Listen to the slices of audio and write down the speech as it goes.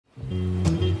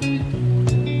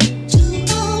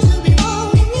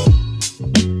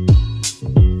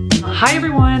Hi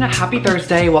everyone, happy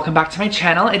Thursday. Welcome back to my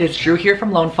channel. It is Drew here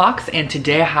from Lone Fox, and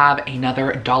today I have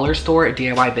another dollar store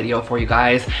DIY video for you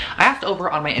guys. I asked over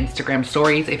on my Instagram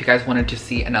stories if you guys wanted to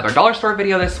see another dollar store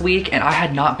video this week, and I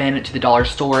had not been to the dollar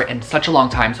store in such a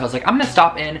long time, so I was like, I'm gonna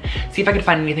stop in, see if I can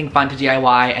find anything fun to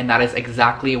DIY, and that is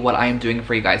exactly what I am doing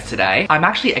for you guys today. I'm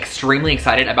actually extremely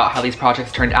excited about how these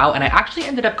projects turned out, and I actually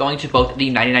ended up going to both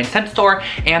the 99-cent store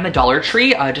and the Dollar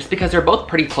Tree, just because they're both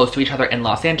pretty close to each other in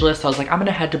Los Angeles, so I was like, I'm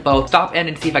gonna head to both, stop in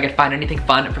and see if I could find anything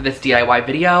fun for this DIY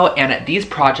video. And these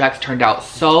projects turned out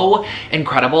so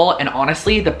incredible, and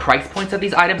honestly the price points of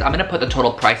these items, I'm gonna put the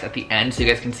total price at the end so you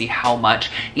guys can see how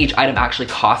much each item actually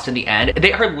cost in the end.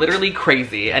 They are literally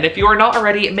crazy, and if you are not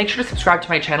already, make sure to subscribe to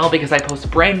my channel because I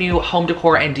post brand new home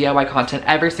decor and DIY content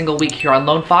every single week here on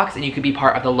Lone Fox, and you can be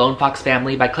part of the Lone Fox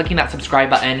family by clicking that subscribe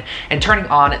button and turning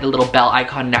on the little bell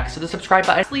icon next to the subscribe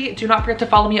button. Lastly, do not forget to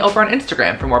follow me over on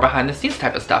Instagram for more behind the scenes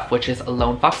type of stuff, which is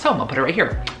Lone Fox Home. I'll put it right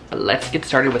here. But let's get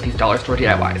started with these dollar store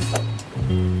DIYs.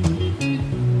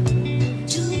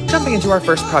 Jumping into our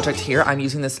first project here, I'm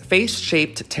using this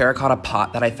face-shaped terracotta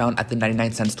pot that I found at the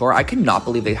 99-cent store. I could not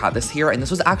believe they had this here, and this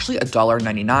was actually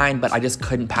 $1.99, but I just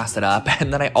couldn't pass it up.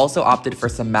 And then I also opted for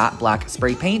some matte black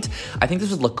spray paint. I think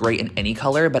this would look great in any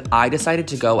color, but I decided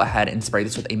to go ahead and spray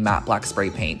this with a matte black spray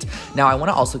paint. Now, I want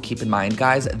to also keep in mind,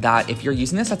 guys, that if you're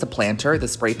using this as a planter, the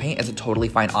spray paint is a totally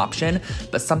fine option,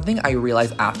 but something I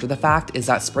realized after the fact is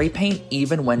that spray paint,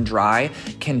 even when dry,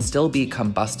 can still be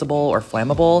combustible or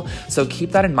flammable, so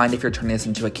keep that in mind if you're turning this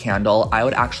into a candle. I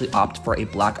would actually opt for a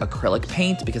black acrylic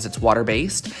paint because it's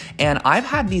water-based, and I've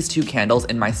had these two candles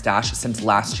in my stash since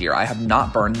last year. I have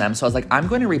not burned them, so I was like, I'm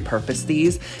going to repurpose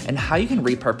these. And how you can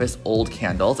repurpose old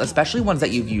candles, especially ones that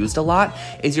you've used a lot,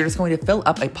 is you're just going to fill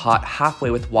up a pot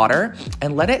halfway with water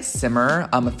and let it simmer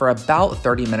for about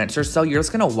 30 minutes or so. You're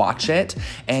just gonna watch it,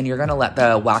 and you're gonna let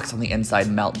the wax on the inside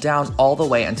melt down all the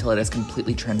way until it is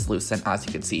completely translucent, as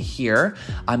you can see here.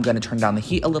 I'm gonna turn down the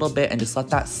heat a little bit and just let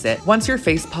that sit. Once your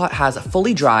face pot has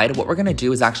fully dried, what we're gonna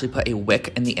do is actually put a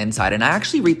wick in the inside, and I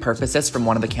actually repurposed this from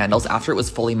one of the candles. After it was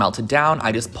fully melted down,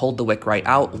 I just pulled the wick right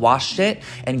out, washed it,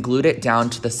 and glued it down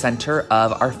to the center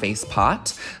of our face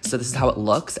pot. So this is how it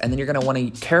looks, and then you're gonna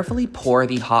wanna carefully pour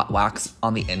the hot wax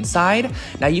on the inside.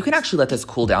 Now you can actually let this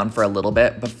cool down for a little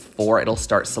bit before it'll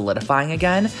start solidifying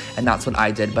again, and that's what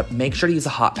I did, but make sure to use a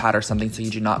hot pad or something so you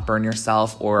do not burn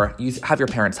yourself, or have your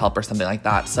parents help or something like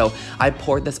that. So I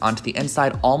poured this onto the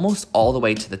inside almost all the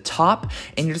way to the top,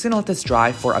 and you're just gonna let this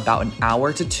dry for about an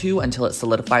hour to two until it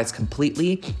solidifies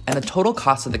completely. And the total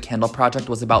cost of the candle project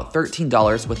was about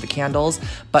 $13 with the candles,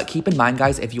 but keep in mind,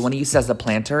 guys, if you wanna use it as a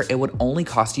planter, it would only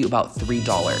cost you about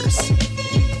 $3.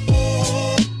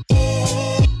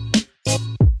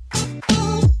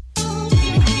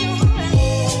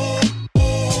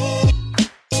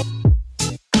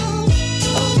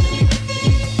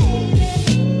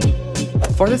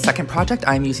 For the second project,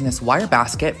 I'm using this wire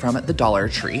basket from the Dollar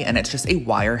Tree, and it's just a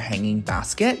wire hanging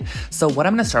basket. So what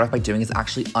I'm gonna start off by doing is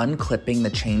actually unclipping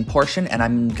the chain portion, and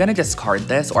I'm gonna discard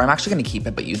this, or I'm actually gonna keep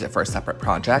it but use it for a separate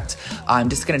project. I'm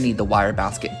just gonna need the wire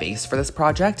basket base for this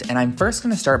project, and I'm first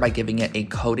gonna start by giving it a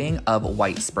coating of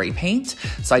white spray paint.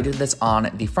 So I did this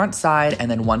on the front side, and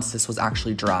then once this was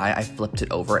actually dry, I flipped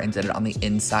it over and did it on the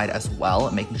inside as well,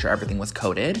 making sure everything was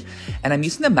coated. And I'm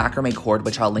using the macrame cord,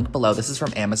 which I'll link below. This is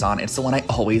from Amazon. It's the one I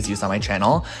always use on my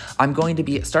channel. I'm going to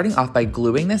be starting off by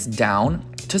gluing this down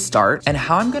to start, and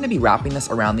how I'm going to be wrapping this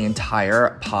around the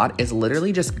entire pot is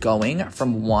literally just going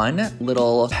from one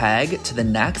little peg to the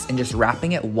next and just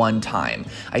wrapping it one time.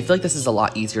 I feel like this is a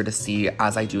lot easier to see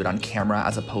as I do it on camera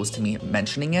as opposed to me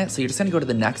mentioning it. So you're just going to go to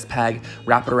the next peg,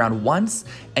 wrap it around once,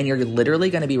 and you're literally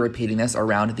going to be repeating this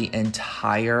around the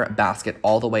entire basket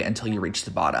all the way until you reach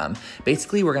the bottom.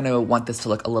 Basically, we're going to want this to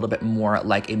look a little bit more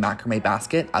like a macrame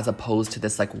basket as opposed to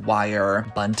this like wire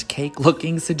bundt cake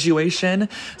looking situation.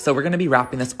 So we're going to be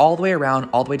wrapping this all the way around,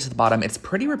 all the way to the bottom. It's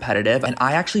pretty repetitive, and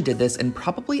I actually did this in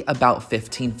probably about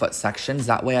 15-foot sections.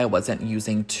 That way I wasn't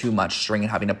using too much string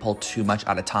and having to pull too much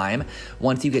at a time.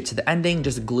 Once you get to the ending,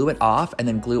 just glue it off and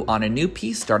then glue on a new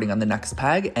piece starting on the next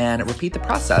peg and repeat the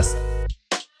process.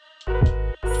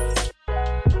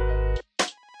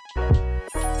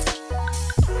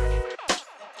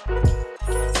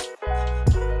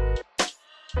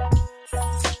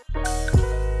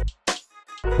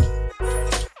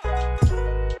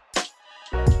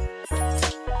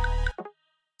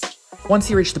 Once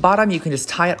you reach the bottom, you can just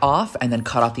tie it off and then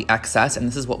cut off the excess, and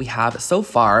this is what we have so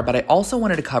far. But I also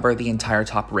wanted to cover the entire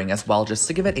top ring as well, just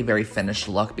to give it a very finished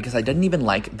look, because I didn't even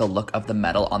like the look of the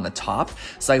metal on the top.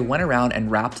 So I went around and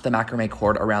wrapped the macrame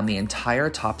cord around the entire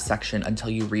top section until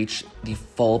you reach the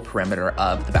full perimeter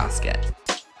of the basket.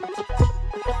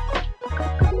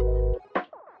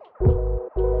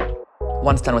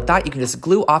 Once done with that, you can just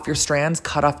glue off your strands,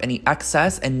 cut off any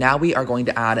excess, and now we are going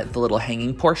to add the little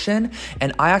hanging portion.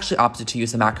 And I actually opted to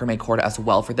use the macrame cord as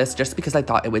well for this, just because I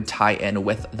thought it would tie in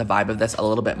with the vibe of this a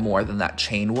little bit more than that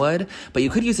chain would. But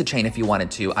you could use a chain if you wanted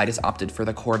to. I just opted for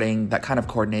the cording that kind of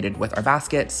coordinated with our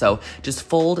basket. So just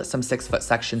fold some 6-foot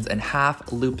sections in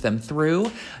half, loop them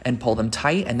through, and pull them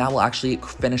tight, and that will actually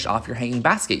finish off your hanging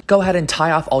basket. Go ahead and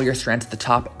tie off all your strands at the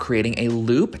top, creating a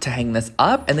loop to hang this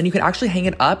up, and then you can actually hang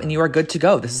it up and you are good to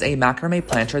go. This is a macrame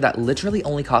planter that literally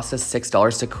only cost us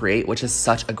 $6 to create, which is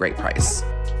such a great price.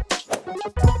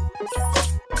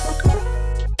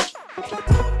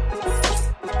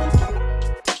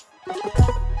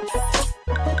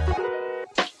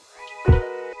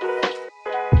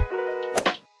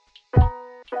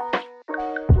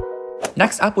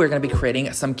 Next up, we're gonna be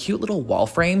creating some cute little wall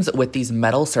frames with these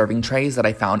metal serving trays that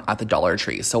I found at the Dollar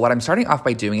Tree. So what I'm starting off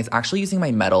by doing is actually using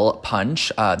my metal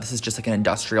punch. This is just like an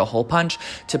industrial hole punch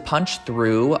to punch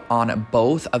through on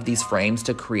both of these frames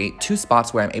to create 2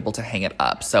 spots where I'm able to hang it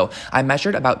up. So I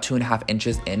measured about 2.5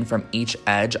 inches in from each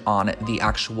edge on the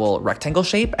actual rectangle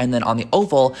shape. And then on the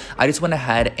oval, I just went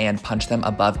ahead and punched them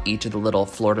above each of the little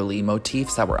fleur-de-lis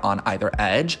motifs that were on either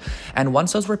edge. And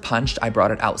once those were punched, I brought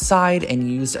it outside and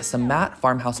used some matte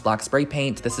farmhouse black spray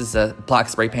paint. This is a black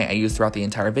spray paint I used throughout the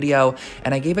entire video,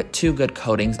 and I gave it 2 good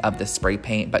coatings of this spray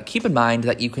paint, but keep in mind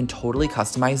that you can totally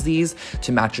customize these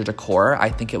to match your decor. I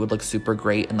think it would look super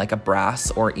great in like a brass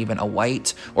or even a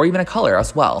white or even a color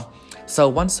as well. So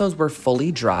once those were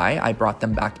fully dry, I brought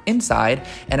them back inside,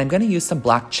 and I'm gonna use some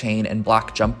black chain and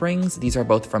black jump rings. These are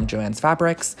both from Joann's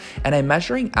Fabrics, and I'm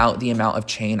measuring out the amount of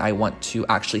chain I want to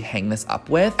actually hang this up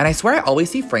with. And I swear I always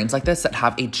see frames like this that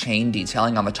have a chain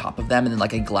detailing on the top of them and then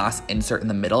like a glass insert in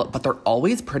the middle, but they're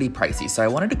always pretty pricey. So I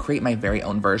wanted to create my very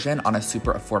own version on a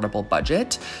super affordable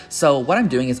budget. So what I'm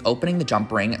doing is opening the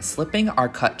jump ring, slipping our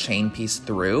cut chain piece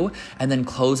through, and then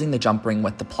closing the jump ring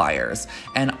with the pliers.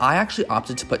 And I actually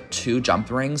opted to put 2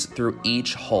 jump rings through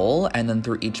each hole and then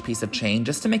through each piece of chain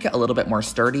just to make it a little bit more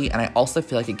sturdy. And I also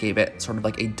feel like it gave it sort of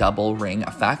like a double ring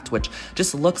effect, which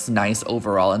just looks nice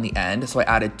overall in the end. So I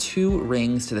added 2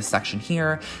 rings to this section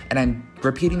here, and I'm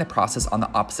repeating the process on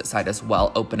the opposite side as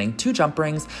well, opening 2 jump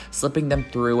rings, slipping them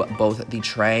through both the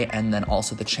tray and then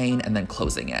also the chain, and then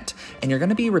closing it. And you're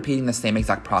gonna be repeating the same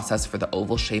exact process for the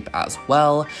oval shape as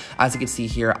well. As you can see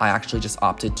here, I actually just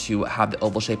opted to have the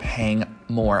oval shape hang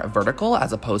more vertical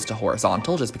as opposed to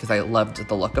horizontal, just because I loved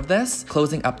the look of this.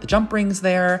 Closing up the jump rings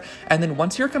there, and then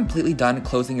once you're completely done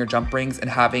closing your jump rings and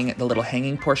having the little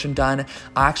hanging portion done,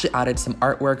 I actually added some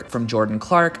artwork from Jordan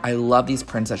Clark. I love these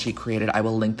prints that she created. I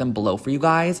will link them below for you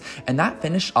guys. And that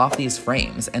finished off these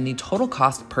frames, and the total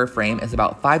cost per frame is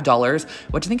about $5,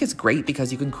 which I think is great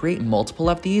because you can create multiple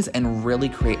of these and really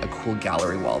create a cool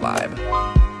gallery wall vibe.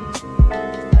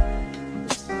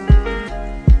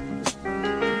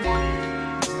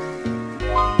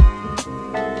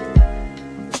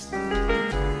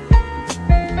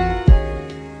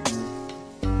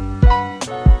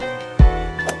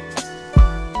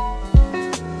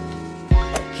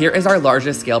 Here is our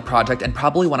largest scale project and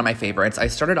probably one of my favorites. I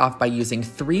started off by using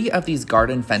 3 of these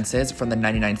garden fences from the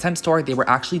 99-cent store. They were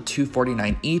actually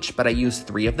 $2.49 each, but I used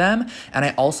 3 of them. And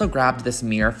I also grabbed this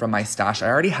mirror from my stash. I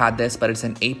already had this, but it's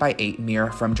an 8x8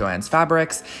 mirror from Joann's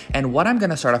Fabrics. And what I'm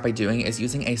gonna start off by doing is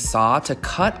using a saw to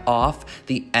cut off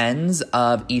the ends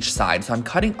of each side. So I'm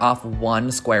cutting off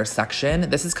 1 square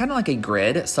section. This is kind of like a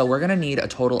grid. So we're gonna need a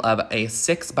total of a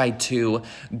 6x2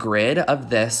 grid of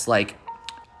this like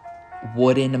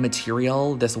wooden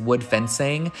material, this wood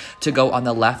fencing, to go on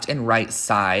the left and right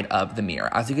side of the mirror.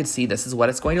 As you can see, this is what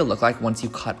it's going to look like once you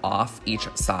cut off each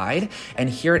side. And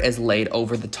here it is laid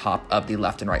over the top of the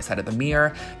left and right side of the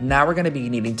mirror. Now we're gonna be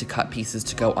needing to cut pieces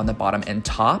to go on the bottom and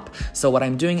top. So what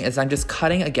I'm doing is I'm just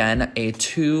cutting, again, a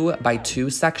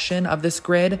 2x2 section of this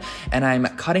grid, and I'm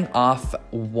cutting off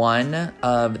 1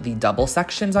 of the double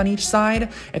sections on each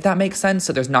side, if that makes sense.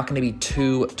 So there's not gonna be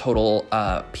 2 total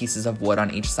pieces of wood on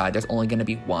each side. There's only gonna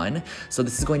be 1. So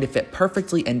this is going to fit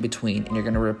perfectly in between, and you're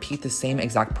gonna repeat the same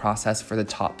exact process for the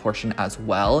top portion as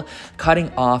well, cutting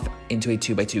off into a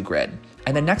 2x2 grid.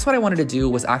 And then next what I wanted to do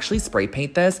was actually spray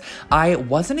paint this. I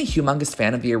wasn't a humongous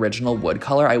fan of the original wood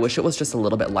color. I wish it was just a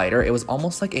little bit lighter. It was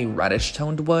almost like a reddish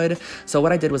toned wood. So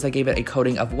what I did was I gave it a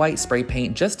coating of white spray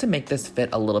paint just to make this fit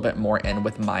a little bit more in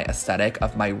with my aesthetic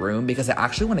of my room, because I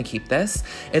actually want to keep this.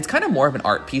 It's kind of more of an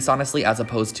art piece, honestly, as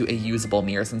opposed to a usable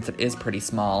mirror since it is pretty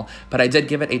small. But I did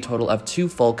give it a total of 2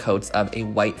 full coats of a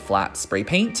white flat spray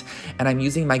paint. And I'm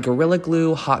using my Gorilla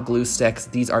Glue hot glue sticks.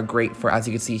 These are great for, as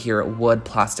you can see here, wood,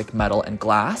 plastic, metal, and and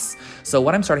glass. So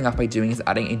what I'm starting off by doing is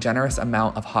adding a generous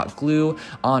amount of hot glue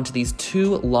onto these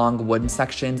two long wooden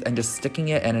sections and just sticking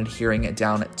it and adhering it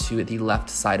down to the left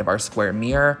side of our square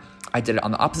mirror. I did it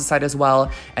on the opposite side as well.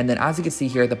 And then as you can see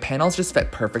here, the panels just fit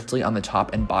perfectly on the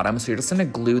top and bottom. So you're just gonna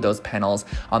glue those panels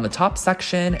on the top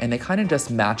section and they kind of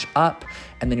just match up.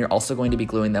 And then you're also going to be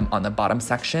gluing them on the bottom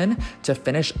section to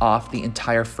finish off the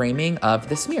entire framing of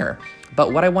this mirror.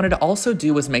 But what I wanted to also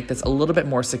do was make this a little bit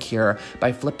more secure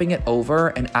by flipping it over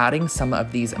and adding some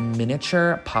of these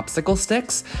miniature popsicle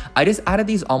sticks. I just added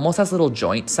these almost as little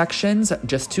joint sections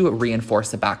just to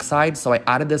reinforce the backside. So I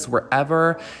added this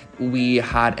wherever we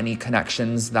had any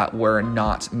connections that were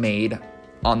not made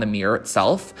on the mirror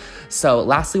itself. So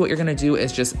lastly, what you're gonna do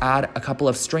is just add a couple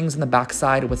of strings in the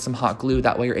backside with some hot glue.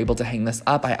 That way you're able to hang this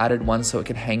up. I added one so it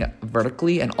could hang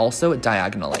vertically and also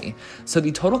diagonally. So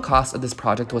the total cost of this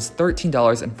project was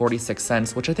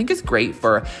 $13.46, which I think is great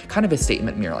for kind of a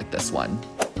statement mirror like this one.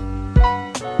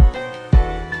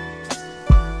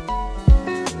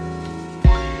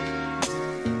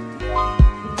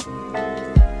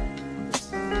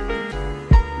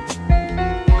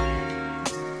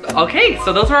 Okay,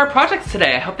 so those are our projects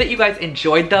today. I hope that you guys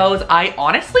enjoyed those. I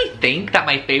honestly think that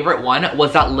my favorite one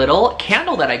was that little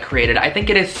candle that I created. I think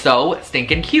it is so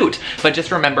stinking cute. But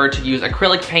just remember to use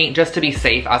acrylic paint just to be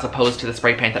safe as opposed to the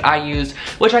spray paint that I used,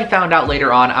 which I found out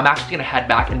later on. I'm actually gonna head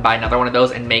back and buy another one of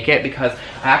those and make it because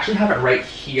I actually have it right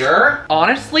here.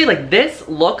 Honestly, like this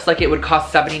looks like it would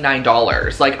cost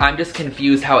 $79. Like I'm just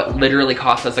confused how it literally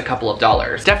cost us a couple of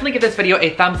dollars. Definitely give this video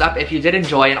a thumbs up if you did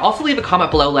enjoy, and also leave a comment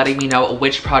below letting me know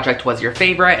which project was your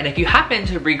favorite. And if you happen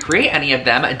to recreate any of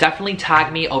them, definitely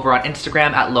tag me over on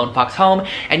Instagram at LoneFoxHome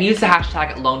and use the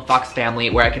hashtag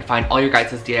LoneFoxFamily where I can find all your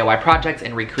guys' DIY projects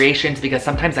and recreations, because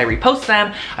sometimes I repost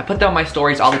them. I put them on my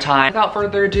stories all the time. Without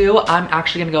further ado, I'm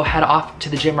actually gonna go head off to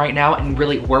the gym right now and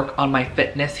really work on my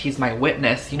fitness. He's my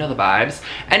witness, you know the vibes.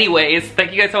 Anyways,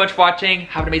 thank you guys so much for watching.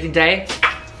 Have an amazing day.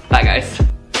 Bye guys.